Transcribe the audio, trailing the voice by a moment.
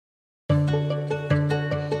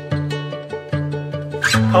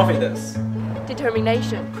confidence,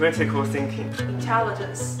 determination, critical thinking,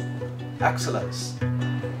 intelligence, excellence,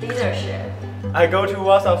 leadership. I go to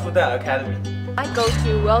WLSA Fudan Academy. I go to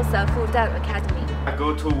WLSA Fudan Academy. I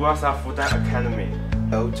go to WLSA Fudan Academy.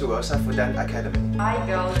 Go to WLSA Fudan Academy. I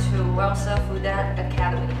go to WLSA Fudan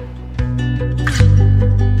Academy.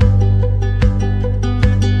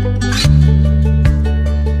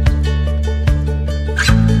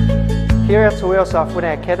 Here at WLSA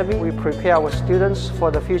Fudan Academy, we prepare our students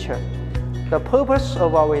for the future. The purpose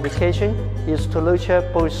of our education is to nurture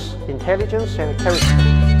both intelligence and character.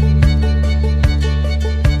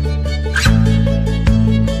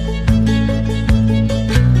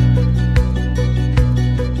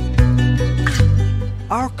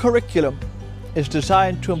 Our curriculum is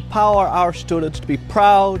designed to empower our students to be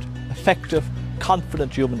proud, effective,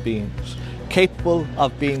 confident human beings, capable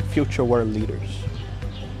of being future world leaders.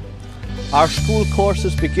 Our school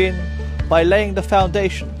courses begin by laying the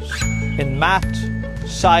foundations in math,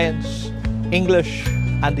 science, English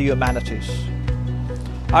and the humanities.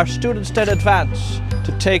 Our students then advance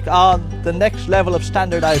to take on the next level of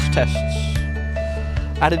standardized tests.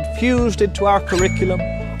 And infused into our curriculum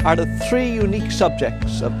are the 3 unique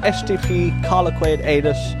subjects of SDP, Colloquy and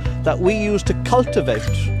ADIS that we use to cultivate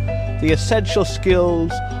the essential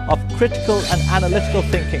skills of critical and analytical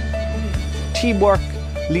thinking, teamwork,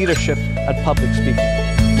 leadership and public speaking.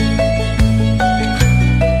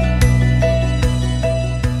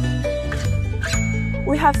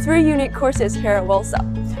 We have 3 unique courses here at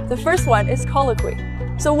WLSA. The first one is Colloquy.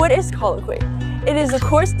 So what is Colloquy? It is a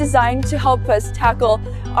course designed to help us tackle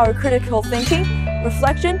our critical thinking,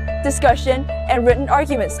 reflection, discussion, and written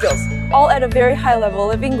argument skills, all at a very high level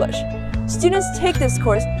of English. Students take this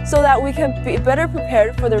course so that we can be better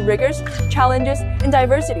prepared for the rigors, challenges, and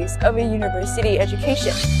diversities of a university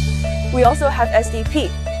education. We also have SDP.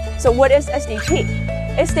 So what is SDP?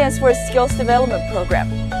 It stands for Skills Development Program.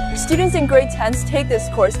 Students in grade 10s take this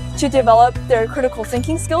course to develop their critical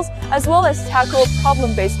thinking skills as well as tackle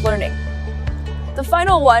problem-based learning. The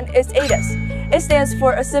final one is ADIS. It stands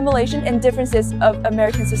for Assimilation and Differences of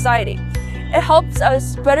American Society. It helps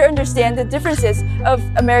us better understand the differences of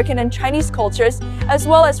American and Chinese cultures, as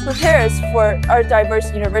well as prepare us for our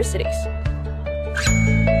diverse universities.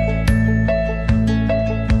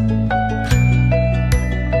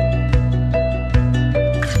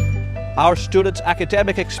 Our students'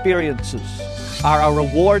 academic experiences are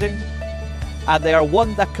rewarding, and they are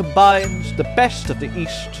one that combines the best of the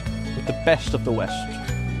East with the best of the West.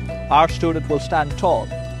 Our student will stand tall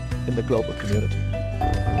in the global community.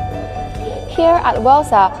 Here at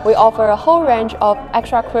WLSA, we offer a whole range of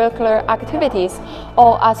extracurricular activities,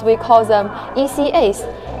 or as we call them, ECAs.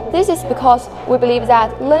 This is because we believe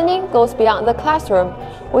that learning goes beyond the classroom.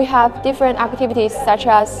 We have different activities such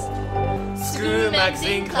as School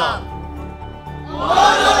Magazine Club,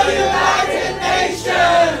 Model United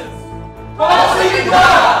Nations, Boxing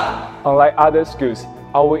Club. Unlike other schools,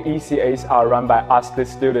 our ECAs are run by us, the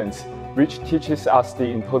students, which teaches us the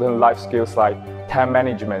important life skills like time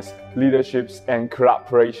management, leadership, and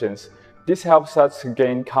cooperations. This helps us to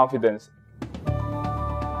gain confidence.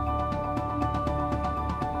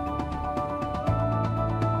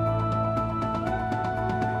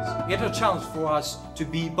 It's a chance for us to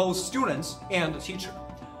be both students and a teacher,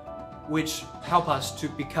 which help us to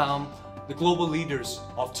become the global leaders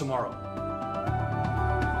of tomorrow.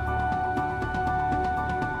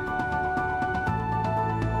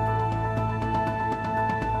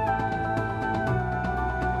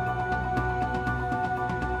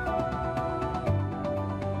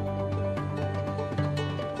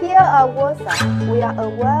 Here at WLSA, we are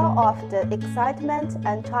aware of the excitement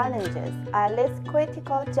and challenges at this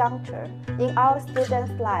critical juncture in our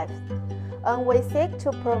students' lives, and we seek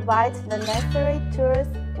to provide the necessary tools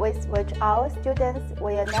with which our students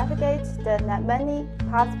will navigate the many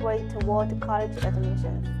pathways toward college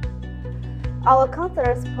admissions. Our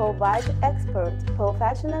counselors provide expert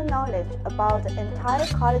professional knowledge about the entire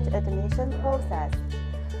college admission process,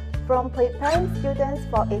 from preparing students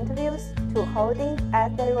for interviews to holding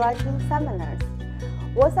essay writing seminars.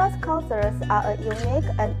 WLSA's counselors are a unique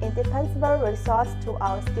and indispensable resource to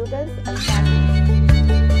our students and families.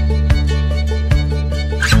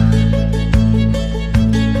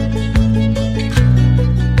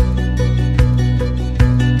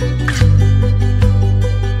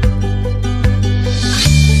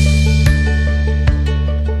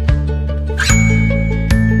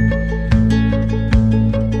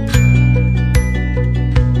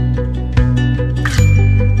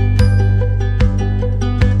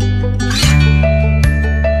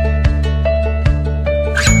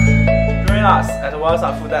 Join us at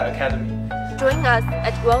WLSA Fudan Academy. Join us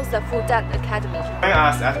at WLSA Fudan Academy. Join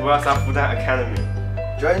us at WLSA Fudan Academy.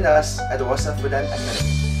 Join us at WLSA Fudan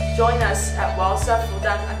Academy. Join us at WLSA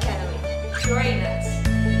Fudan Academy. Join us.